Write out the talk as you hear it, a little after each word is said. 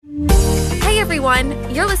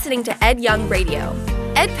everyone. You're listening to Ed Young Radio.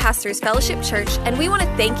 Ed pastors Fellowship Church, and we want to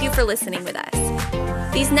thank you for listening with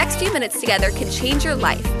us. These next few minutes together can change your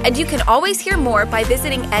life, and you can always hear more by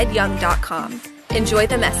visiting edyoung.com. Enjoy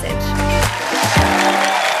the message.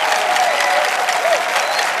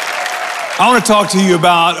 I want to talk to you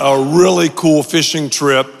about a really cool fishing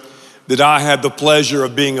trip that I had the pleasure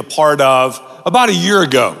of being a part of about a year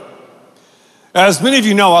ago. As many of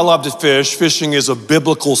you know, I love to fish. Fishing is a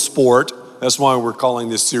biblical sport. That's why we're calling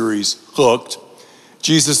this series Hooked.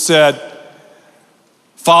 Jesus said,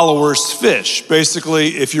 followers fish.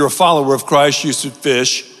 Basically, if you're a follower of Christ, you should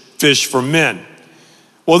fish for men.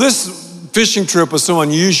 Well, this fishing trip was so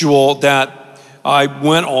unusual that I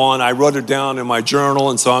went on, I wrote it down in my journal,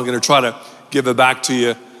 and so I'm going to try to give it back to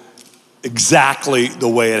you exactly the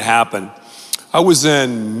way it happened. I was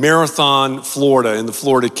in Marathon, Florida, in the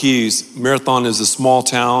Florida Keys. Marathon is a small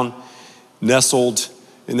town nestled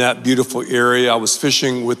in that beautiful area. I was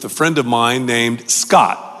fishing with a friend of mine named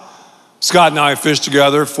Scott. Scott and I have fished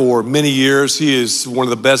together for many years. He is one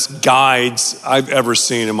of the best guides I've ever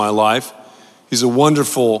seen in my life. He's a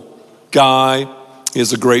wonderful guy. He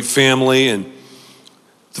has a great family. And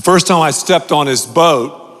the first time I stepped on his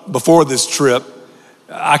boat before this trip,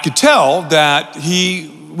 I could tell that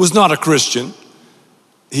he was not a Christian.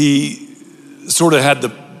 He sort of had the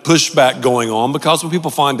pushback going on because when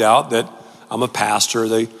people find out that I'm a pastor,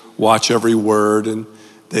 they watch every word and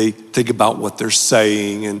they think about what they're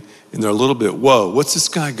saying and they're a little bit, whoa, what's this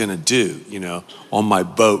guy gonna do, on my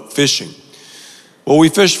boat fishing? Well, we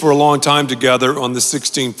fished for a long time together on the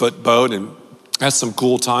 16-foot boat and had some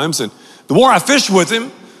cool times. And the more I fished with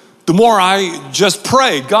him, the more I just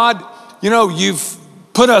prayed, God, you've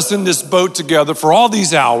put us in this boat together for all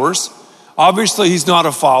these hours. Obviously, he's not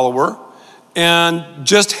a follower, and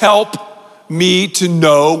just help me to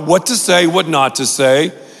know what to say, what not to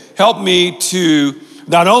say. Help me to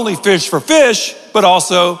not only fish for fish, but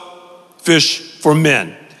also fish for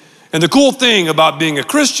men. And the cool thing about being a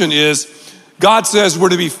Christian is God says we're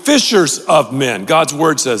to be fishers of men. God's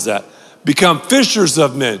word says that. Become fishers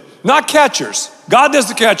of men, not catchers. God does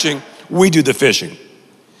the catching, we do the fishing.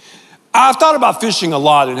 I've thought about fishing a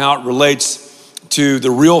lot and how it relates to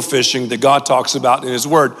the real fishing that God talks about in his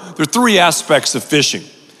word. There are three aspects of fishing.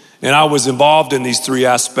 And I was involved in these three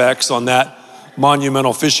aspects on that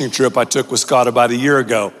monumental fishing trip I took with Scott about a year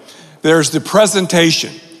ago. There's the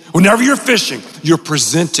presentation. Whenever you're fishing, you're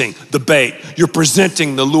presenting the bait, you're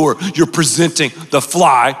presenting the lure, you're presenting the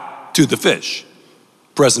fly to the fish.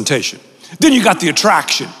 Presentation. Then you got the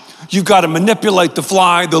attraction. You've got to manipulate the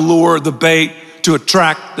fly, the lure, the bait to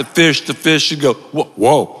attract the fish. The fish should go,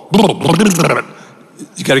 whoa.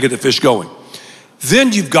 You got to get the fish going.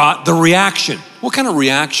 Then you've got the reaction. What kind of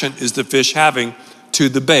reaction is the fish having to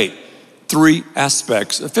the bait? Three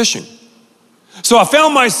aspects of fishing. So I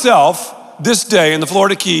found myself this day in the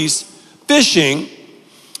Florida Keys fishing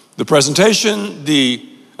the presentation, the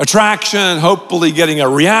attraction, hopefully getting a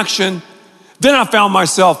reaction. Then I found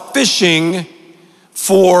myself fishing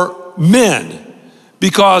for men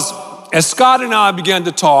because as Scott and I began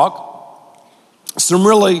to talk, some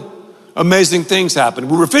really amazing things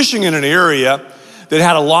happened. We were fishing in an area that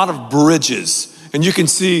had a lot of bridges, and you can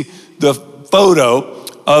see the photo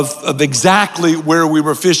of exactly where we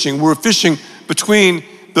were fishing. We were fishing between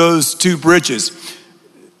those two bridges.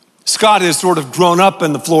 Scott has sort of grown up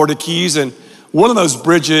in the Florida Keys, and one of those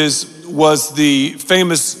bridges was the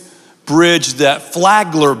famous bridge that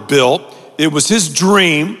Flagler built. It was his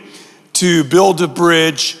dream to build a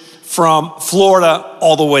bridge from Florida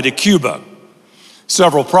all the way to Cuba.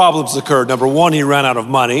 Several problems occurred. Number one, he ran out of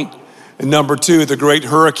money. And number two, the great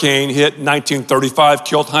hurricane hit in 1935,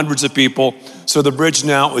 killed hundreds of people. So the bridge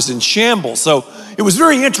now is in shambles. So it was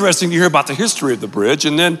very interesting to hear about the history of the bridge.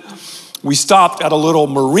 And then we stopped at a little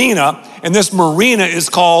marina, and this marina is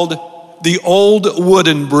called the Old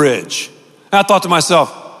Wooden Bridge. And I thought to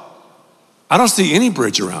myself, I don't see any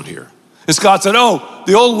bridge around here. And Scott said, oh,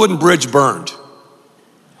 the old wooden bridge burned.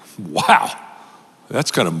 Wow.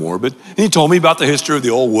 That's kind of morbid. And he told me about the history of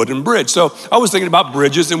the old wooden bridge. So I was thinking about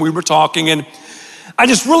bridges and we were talking, and I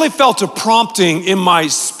just really felt a prompting in my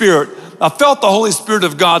spirit. I felt the Holy Spirit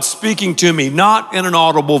of God speaking to me, not in an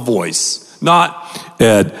audible voice, not,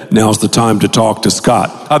 Ed, now's the time to talk to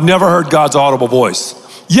Scott. I've never heard God's audible voice.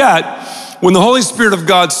 Yet, when the Holy Spirit of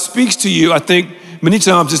God speaks to you, I think many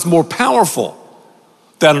times it's more powerful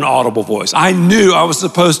than an audible voice. I knew I was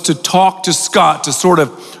supposed to talk to Scott to sort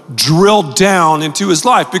of drill down into his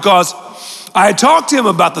life because I had talked to him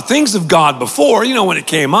about the things of God before. When it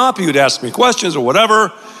came up, he would ask me questions or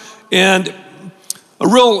whatever. And a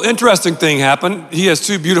real interesting thing happened. He has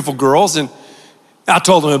two beautiful girls, and I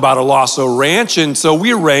told him about Owasso Ranch, and so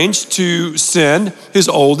we arranged to send his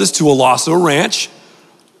oldest to Owasso Ranch,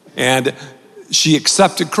 and she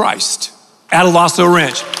accepted Christ at Owasso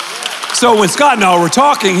Ranch. So when Scott and I were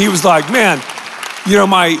talking, he was like, man, you know,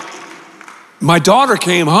 my daughter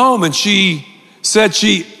came home and she said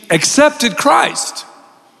she accepted Christ.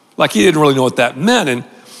 Like he didn't really know what that meant. And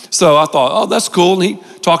so I thought, oh, that's cool. And he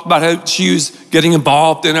talked about how she was getting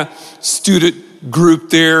involved in a student group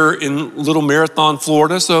there in Little Marathon,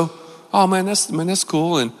 Florida. So, oh man, that's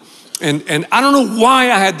cool. And I don't know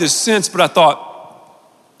why I had this sense, but I thought,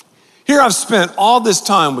 here I've spent all this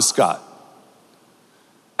time with Scott,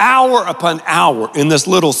 hour upon hour in this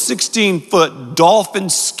little 16-foot dolphin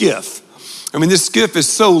skiff. I mean, this skiff is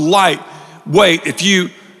so lightweight. If you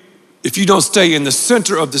don't stay in the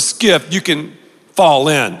center of the skiff, you can fall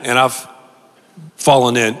in, and I've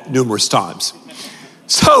fallen in numerous times.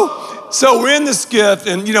 So we're in the skiff,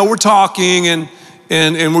 and you know we're talking, and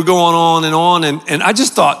we're going on, and I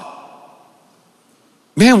just thought,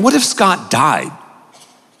 man, what if Scott died?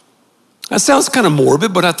 That sounds kind of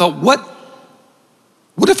morbid, but I thought, what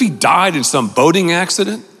if he died in some boating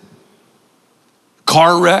accident,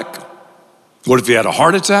 car wreck? What if he had a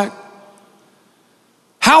heart attack?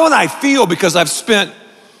 How would I feel because I've spent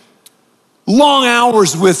long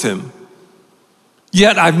hours with him,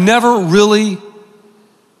 yet I've never really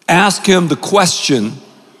asked him the question.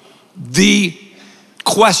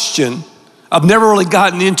 I've never really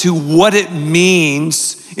gotten into what it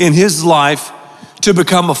means in his life to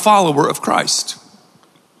become a follower of Christ.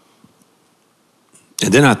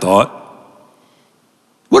 And then I thought,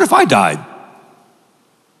 what if I died?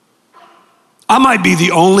 I might be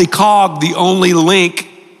the only cog, the only link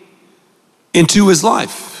into his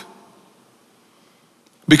life.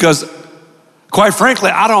 Because quite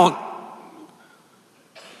frankly, I don't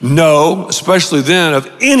know, especially then, of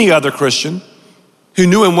any other Christian who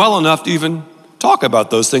knew him well enough to even talk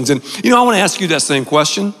about those things. And you know, I want to ask you that same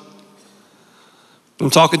question. I'm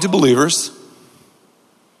talking to believers.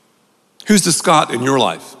 Who's the Scott in your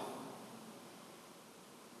life?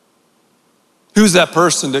 Who's that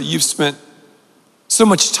person that you've spent so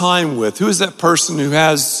much time with? Who is that person who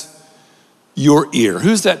has your ear?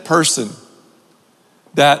 Who's that person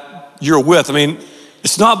that you're with? I mean,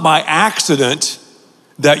 it's not by accident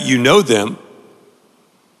that you know them.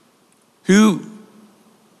 Who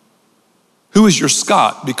is your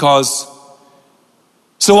Scott? Because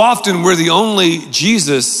so often we're the only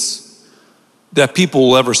Jesus that people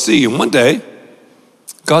will ever see. And one day,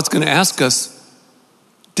 God's going to ask us,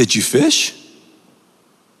 did you fish?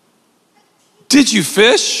 Did you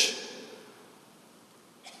fish?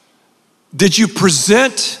 Did you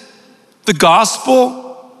present the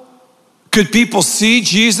gospel? Could people see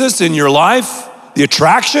Jesus in your life? The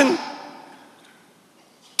attraction?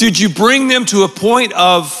 Did you bring them to a point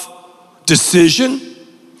of decision,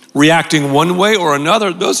 reacting one way or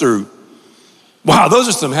another? Those are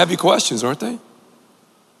some heavy questions, aren't they?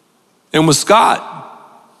 And with Scott,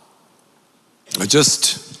 I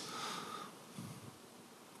just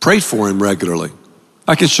prayed for him regularly.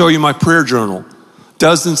 I can show you my prayer journal.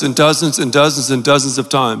 Dozens and dozens and dozens and dozens of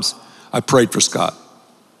times I prayed for Scott.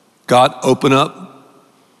 God, open up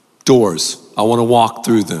doors. I want to walk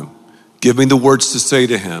through them. Give me the words to say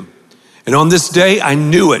to him. And on this day, I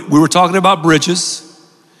knew it. We were talking about bridges.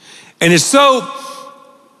 And it's so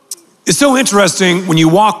interesting when you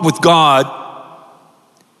walk with God,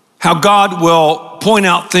 how God will point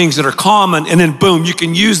out things that are common, and then boom, you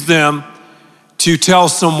can use them to tell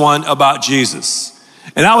someone about Jesus.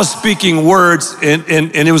 And I was speaking words, and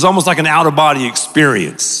it was almost like an out-of-body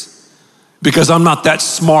experience because I'm not that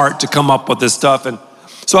smart to come up with this stuff. And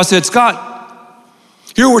so I said, Scott,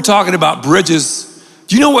 here we're talking about bridges.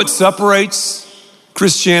 Do you know what separates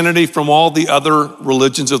Christianity from all the other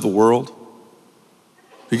religions of the world?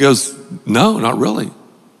 He goes, no, not really.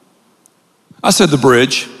 I said, the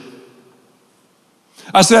bridge.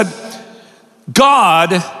 I said,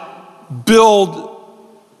 God built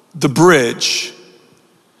the bridge.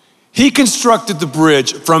 He constructed the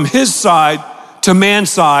bridge from his side to man's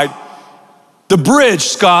side. The bridge,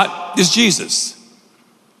 Scott, is Jesus.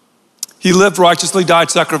 He lived righteously, died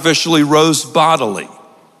sacrificially, rose bodily.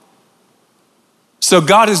 So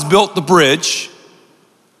God has built the bridge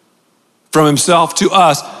from himself to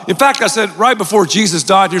us. In fact, I said right before Jesus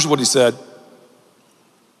died, here's what he said.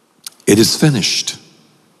 It is finished.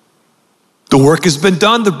 The work has been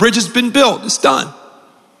done. The bridge has been built. It's done.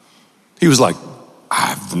 He was like,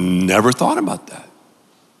 I've never thought about that.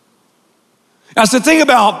 I said, think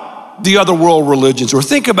about the other world religions, or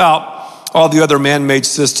think about all the other man-made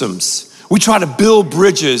systems. We try to build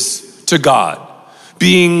bridges to God,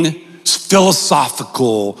 being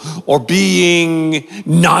philosophical or being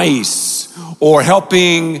nice or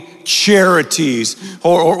helping charities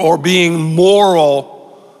or being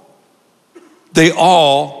moral, they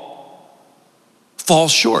all fall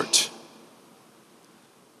short.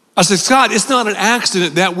 I said, Scott, it's not an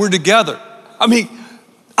accident that we're together. I mean,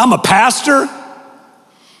 I'm a pastor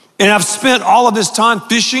and I've spent all of this time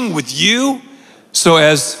fishing with you. So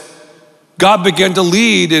as God began to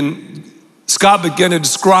lead and Scott began to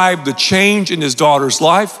describe the change in his daughter's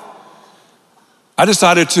life, I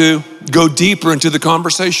decided to go deeper into the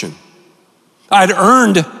conversation. I had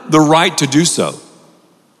earned the right to do so.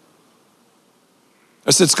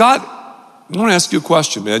 I said, Scott, I want to ask you a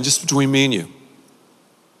question, man, just between me and you.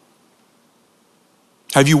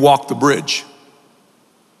 Have you walked the bridge?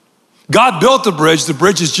 God built the bridge. The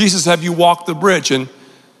bridge is Jesus. Have you walked the bridge? And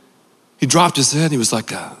he dropped his head. And he was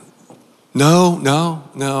like, no.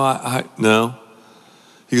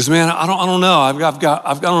 He goes, man, I don't know. I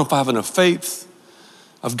don't know if I have enough faith.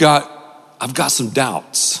 I've got some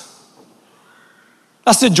doubts.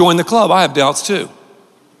 I said, join the club. I have doubts too.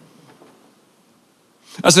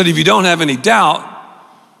 I said, if you don't have any doubt,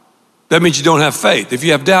 that means you don't have faith. If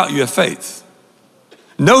you have doubt, you have faith.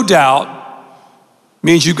 No doubt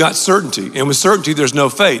means you've got certainty. And with certainty, there's no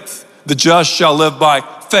faith. The just shall live by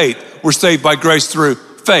faith. We're saved by grace through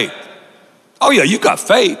faith. Oh yeah, you've got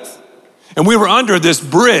faith. And we were under this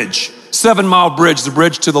bridge, 7-mile bridge, the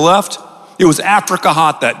bridge to the left. It was Africa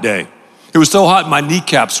hot that day. It was so hot, my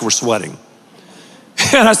kneecaps were sweating.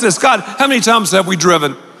 And I said, Scott, how many times have we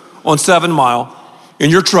driven on 7 Mile in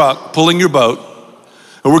your truck, pulling your boat,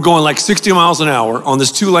 and we're going like 60 miles an hour on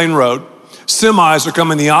this 2-lane road. Semis are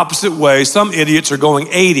coming the opposite way. Some idiots are going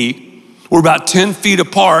 80. We're about 10 feet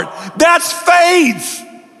apart. That's faith.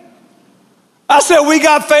 I said, we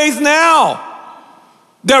got faith now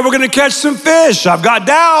that we're going to catch some fish. I've got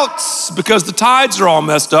doubts because the tides are all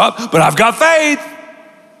messed up, but I've got faith.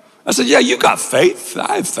 I said, yeah, you got faith.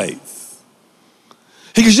 I have faith.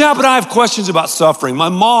 He goes, yeah, but I have questions about suffering. My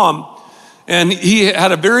mom, and he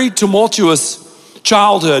had a very tumultuous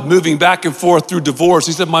childhood, moving back and forth through divorce.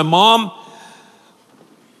 He said, my mom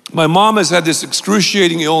has had this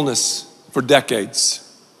excruciating illness for decades.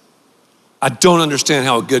 I don't understand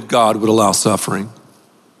how a good God would allow suffering.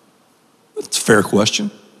 That's a fair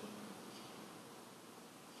question.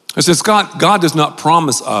 I said, Scott, God does not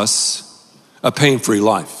promise us a pain-free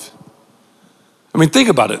life. I mean, think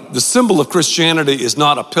about it. The symbol of Christianity is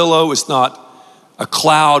not a pillow, it's not a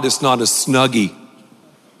cloud, it's not a Snuggie.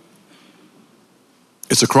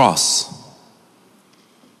 It's a cross.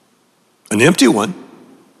 An empty one.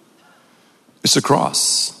 It's a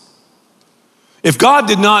cross. If God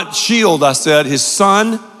did not shield, I said, his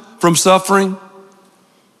son from suffering,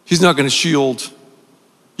 he's not going to shield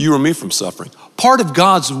you or me from suffering. Part of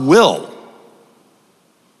God's will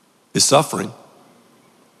is suffering.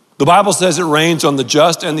 The Bible says it rains on the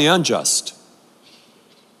just and the unjust.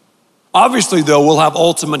 Obviously, though, we'll have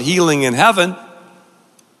ultimate healing in heaven.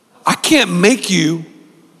 I can't make you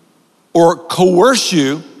or coerce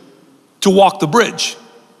you to walk the bridge.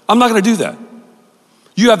 I'm not going to do that.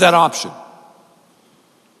 You have that option.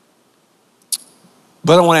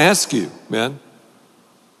 But I want to ask you, man,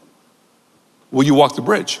 will you walk the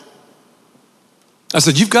bridge? I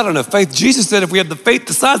said, you've got enough faith. Jesus said if we had the faith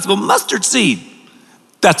the size of a mustard seed,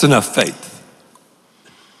 that's enough faith.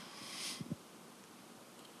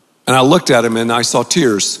 And I looked at him and I saw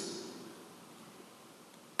tears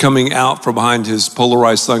coming out from behind his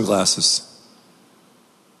polarized sunglasses.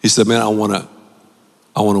 He said, man, I want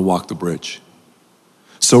to walk the bridge.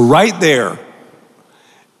 So right there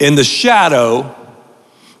in the shadow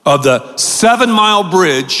of the 7-mile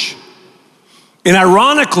bridge, and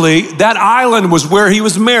ironically, that island was where he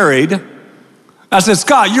was married. I said,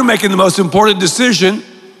 Scott, you're making the most important decision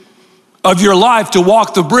of your life to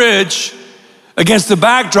walk the bridge against the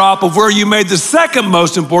backdrop of where you made the second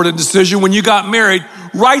most important decision when you got married.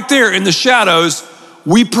 Right there in the shadows,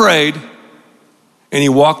 we prayed, and he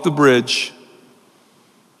walked the bridge.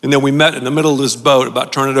 And then we met in the middle of this boat,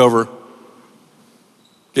 about to turn it over,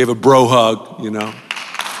 gave a bro hug, you know.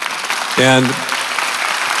 And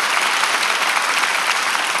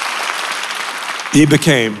he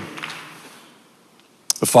became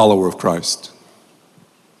a follower of Christ.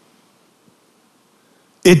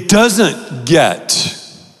 It doesn't get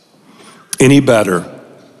any better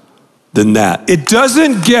than that. It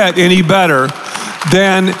doesn't get any better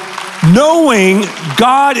than knowing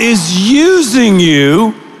God is using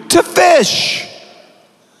you to fish.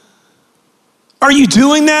 Are you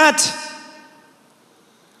doing that?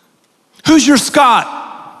 Who's your Scott?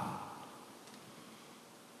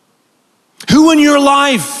 Who in your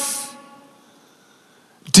life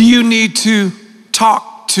do you need to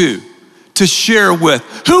talk to share with?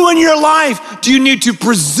 Who in your life do you need to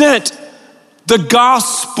present the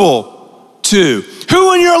gospel to?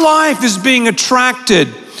 Who in your life is being attracted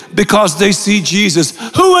because they see Jesus?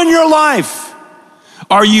 Who in your life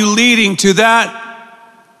are you leading to that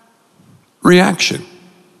reaction?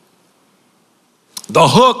 The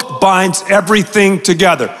hook binds everything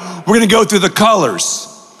together. We're going to go through the colors.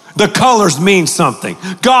 The colors mean something.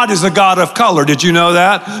 God is a God of color. Did you know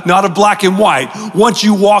that? Not of black and white. Once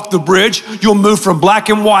you walk the bridge, you'll move from black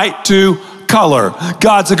and white to color.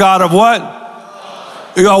 God's a God of what?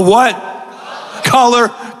 You know what? Color,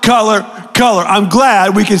 color, color. I'm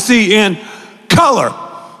glad we can see in color.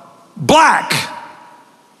 Black.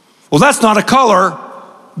 Well, that's not a color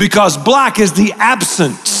because black is the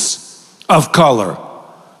absence of color.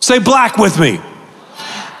 Say black with me.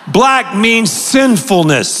 Black means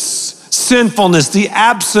sinfulness. Sinfulness, the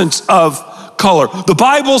absence of color. The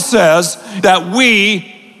Bible says that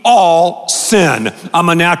we all sin. I'm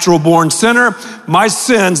a natural born sinner. My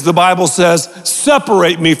sins, the Bible says,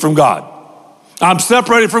 separate me from God. I'm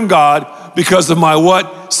separated from God because of my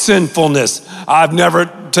what? Sinfulness. I've never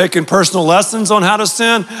taken personal lessons on how to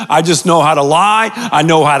sin. I just know how to lie. I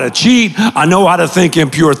know how to cheat. I know how to think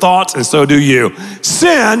impure thoughts, and so do you.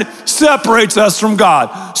 Sin separates us from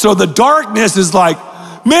God. So the darkness is like,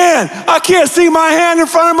 man, I can't see my hand in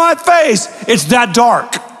front of my face. It's that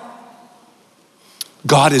dark.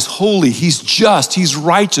 God is holy, He's just, He's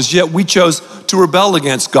righteous, yet we chose to rebel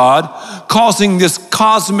against God, causing this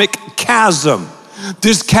cosmic chasm,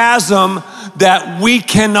 this chasm that we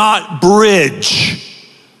cannot bridge,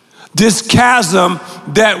 this chasm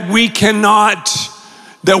that we cannot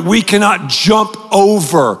jump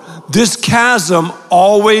over. This chasm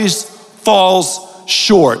always falls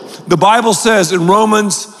short. The Bible says in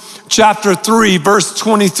Romans chapter 3, verse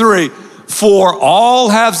 23, for all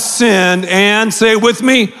have sinned and, say it with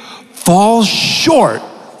me, fall short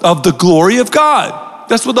of the glory of God.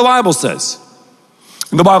 That's what the Bible says.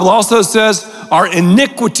 And the Bible also says our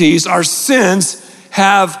iniquities, our sins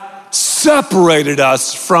have separated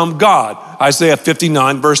us from God. Isaiah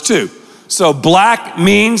 59, verse 2. So black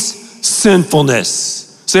means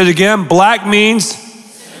sinfulness. Say it again. Black means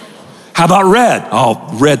sinful. How about red? Oh,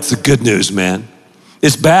 red's the good news, man.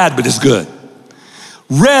 It's bad, but it's good.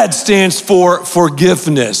 Red stands for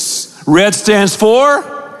forgiveness. Red stands for?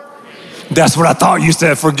 That's what I thought you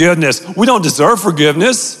said, forgiveness. We don't deserve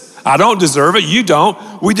forgiveness. I don't deserve it. You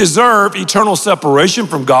don't. We deserve eternal separation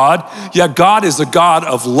from God. Yet God is a God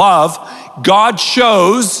of love. God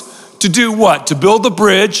chose to do what? To build the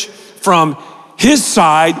bridge from His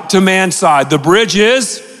side to man's side. The bridge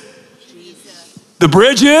is? Jesus. The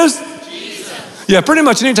bridge is? Jesus. Yeah, pretty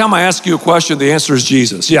much anytime I ask you a question, the answer is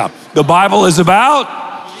Jesus. Yeah, the Bible is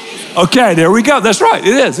about? Jesus. Okay, there we go. That's right.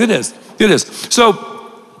 It is.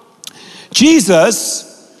 So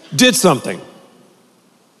Jesus did something.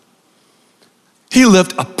 He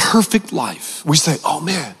lived a perfect life. We say, oh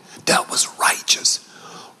man, that was righteous.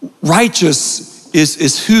 Righteous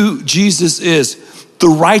is who Jesus is. The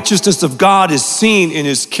righteousness of God is seen in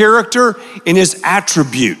His character, in His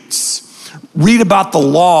attributes. Read about the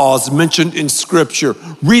laws mentioned in Scripture.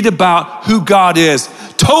 Read about who God is.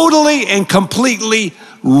 Totally and completely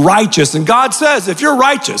righteous. And God says, if you're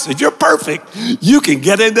righteous, if you're perfect, you can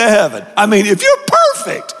get into heaven. I mean, if you're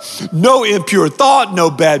perfect, no impure thought,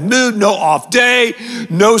 no bad mood, no off day,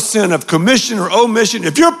 no sin of commission or omission.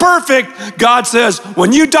 If you're perfect, God says,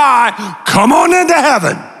 when you die, come on into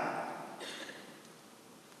heaven.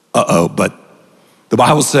 But the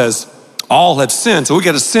Bible says all have sinned. So we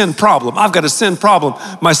got a sin problem. I've got a sin problem.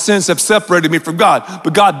 My sins have separated me from God.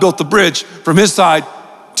 But God built the bridge from His side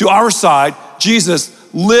to our side. Jesus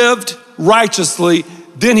lived righteously.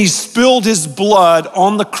 Then He spilled His blood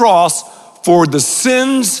on the cross for the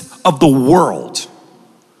sins of the world.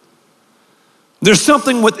 There's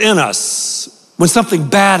something within us. When something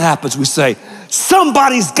bad happens, we say,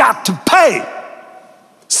 somebody's got to pay.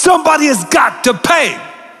 Somebody has got to pay.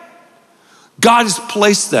 God has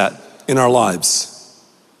placed that in our lives.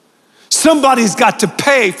 Somebody's got to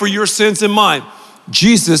pay for your sins and mine.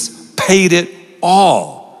 Jesus paid it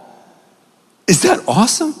all. Is that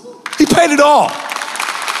awesome? He paid it all.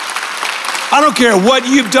 I don't care what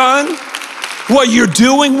you've done, what you're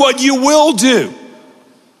doing, what you will do.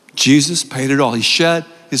 Jesus paid it all. He shed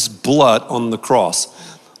His blood on the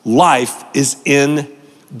cross. Life is in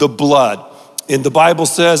the blood. And the Bible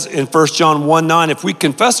says in 1 John 1:9, if we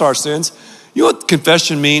confess our sins, you know what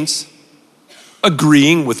confession means?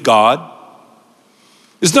 Agreeing with God.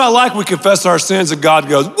 It's not like we confess our sins and God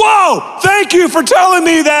goes, whoa, thank you for telling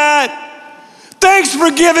me that. Thanks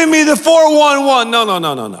for giving me the 411.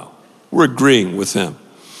 No. We're agreeing with him.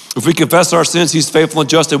 If we confess our sins, he's faithful and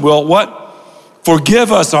just and will what?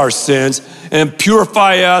 Forgive us our sins and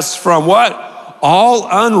purify us from what? All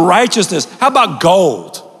unrighteousness. How about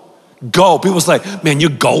gold? Gold. People say, man, you're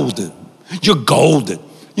golden. You're golden.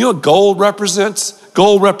 You know what gold represents?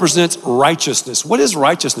 Gold represents righteousness. What is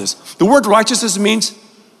righteousness? The word righteousness means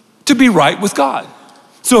to be right with God.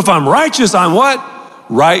 So if I'm righteous, I'm what?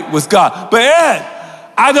 Right with God. But Ed,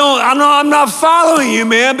 I'm not following you,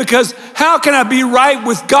 man, because how can I be right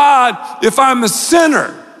with God if I'm a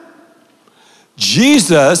sinner?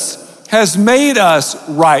 Jesus has made us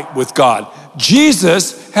right with God.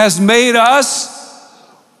 Jesus has made us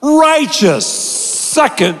righteous.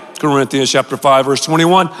 2 Corinthians chapter 5, verse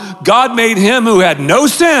 21. God made him who had no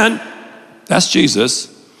sin, that's Jesus,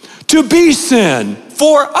 to be sin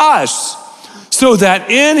for us, so that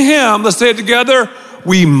in him, let's say it together,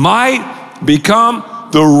 we might become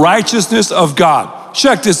the righteousness of God.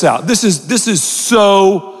 Check this out. This is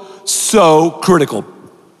so critical.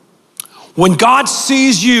 When God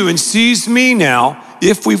sees you and sees me now,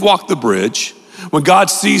 if we've walked the bridge, when God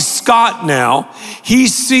sees Scott now, he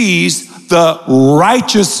sees the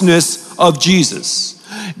righteousness of Jesus.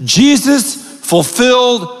 Jesus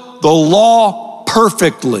fulfilled the law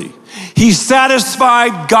perfectly. He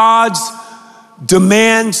satisfied God's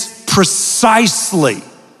demands precisely.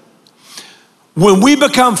 When we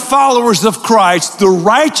become followers of Christ, the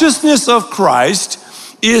righteousness of Christ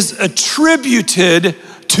is attributed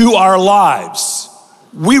to our lives.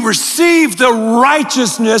 We receive the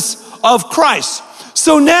righteousness of Christ.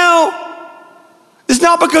 So now, it's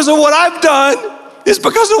not because of what I've done, it's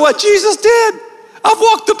because of what Jesus did. I've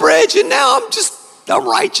walked the bridge and now I'm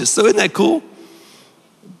righteous. So isn't that cool?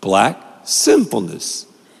 Black, sinfulness.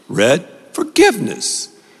 Red, forgiveness.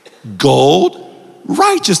 Gold,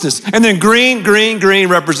 righteousness. And then green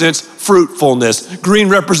represents fruitfulness. Green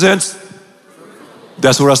represents,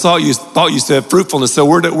 that's what I thought you said, fruitfulness. So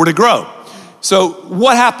we're to grow. So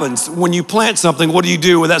what happens when you plant something? What do you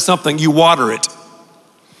do with that something? You water it.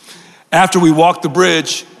 After we walk the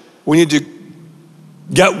bridge, we need to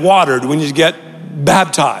get watered. We need to get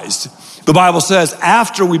baptized. The Bible says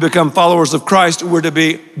after we become followers of Christ, we're to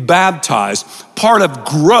be baptized. Part of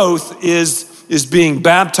growth is being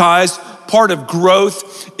baptized. Part of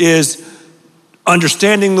growth is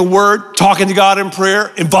understanding the word, talking to God in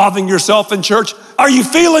prayer, involving yourself in church. Are you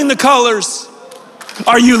feeling the colors?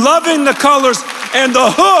 Are you loving the colors? And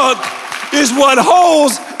the hook is what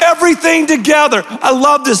holds everything together. I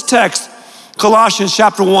love this text. Colossians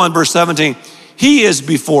chapter 1, verse 17. He is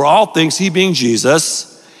before all things, he being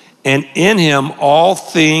Jesus, and in him all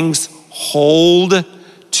things hold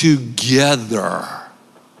together.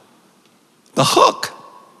 The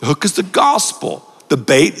hook is the gospel. The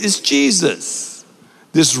bait is Jesus.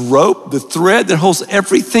 This rope, the thread that holds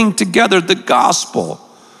everything together, the gospel.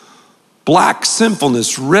 Black,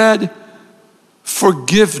 sinfulness. Red,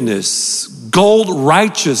 forgiveness. Gold,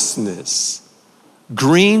 righteousness.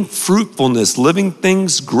 Green, fruitfulness. Living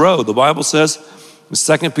things grow. The Bible says in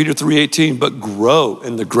 2 Peter 3:18, but grow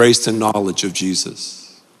in the grace and knowledge of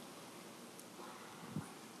Jesus.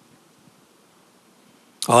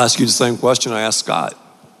 I'll ask you the same question I asked Scott.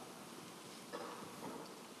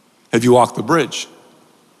 Have you walked the bridge?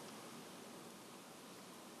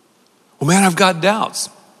 Well, man, I've got doubts.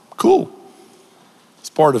 Cool.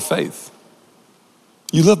 It's part of faith.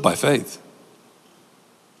 You live by faith.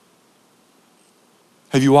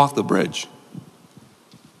 Have you walked the bridge?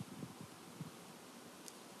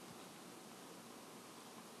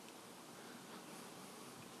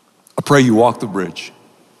 I pray you walk the bridge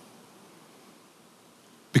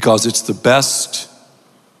because it's the best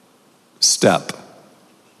step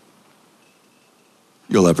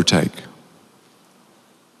you'll ever take.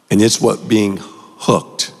 And it's what being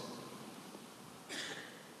hooked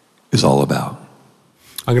is all about.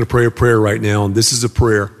 I'm going to pray a prayer right now, and this is a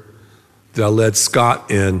prayer that I led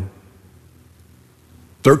Scott in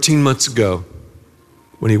 13 months ago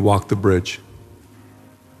when he walked the bridge.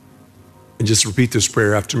 And just repeat this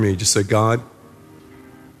prayer after me. Just say, God,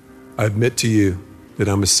 I admit to you that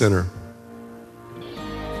I'm a sinner.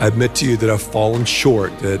 I admit to you that I've fallen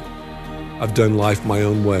short, that I've done life my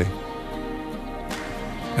own way.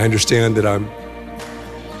 I understand that I'm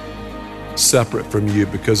separate from you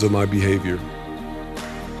because of my behavior.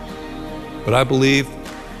 But I believe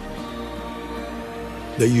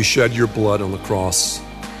that you shed your blood on the cross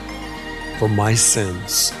for my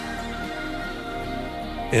sins.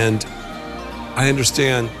 And I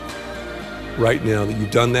understand right now that you've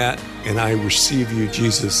done that, and I receive you,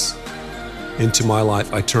 Jesus, into my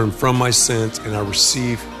life. I turn from my sins and I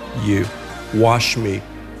receive you. wash me,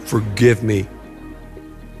 forgive me,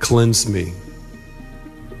 cleanse me.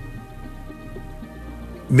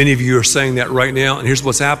 Many of you are saying that right now, and here's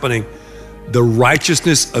what's happening. The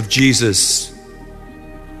righteousness of Jesus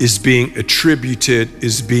is being attributed,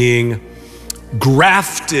 is being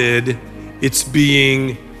grafted, it's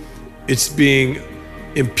being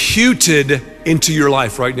imputed into your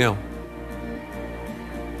life right now.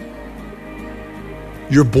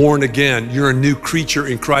 You're born again. You're a new creature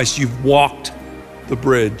in Christ. You've walked the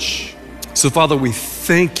bridge. So, Father, we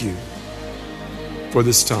thank you for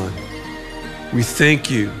this time. We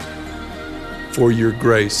thank you for your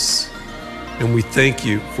grace. And we thank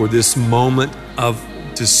you for this moment of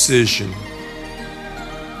decision.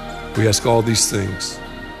 We ask all these things.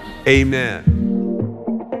 Amen.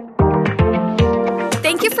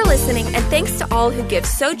 Thank you for listening, and thanks to all who give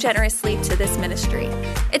so generously to this ministry.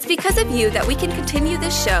 It's because of you that we can continue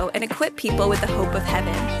this show and equip people with the hope of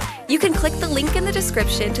heaven. You can click the link in the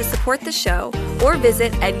description to support the show or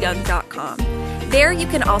visit edyoung.com. There you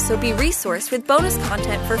can also be resourced with bonus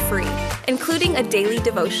content for free, including a daily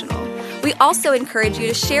devotional. We also encourage you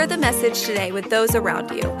to share the message today with those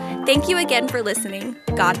around you. Thank you again for listening.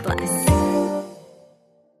 God bless.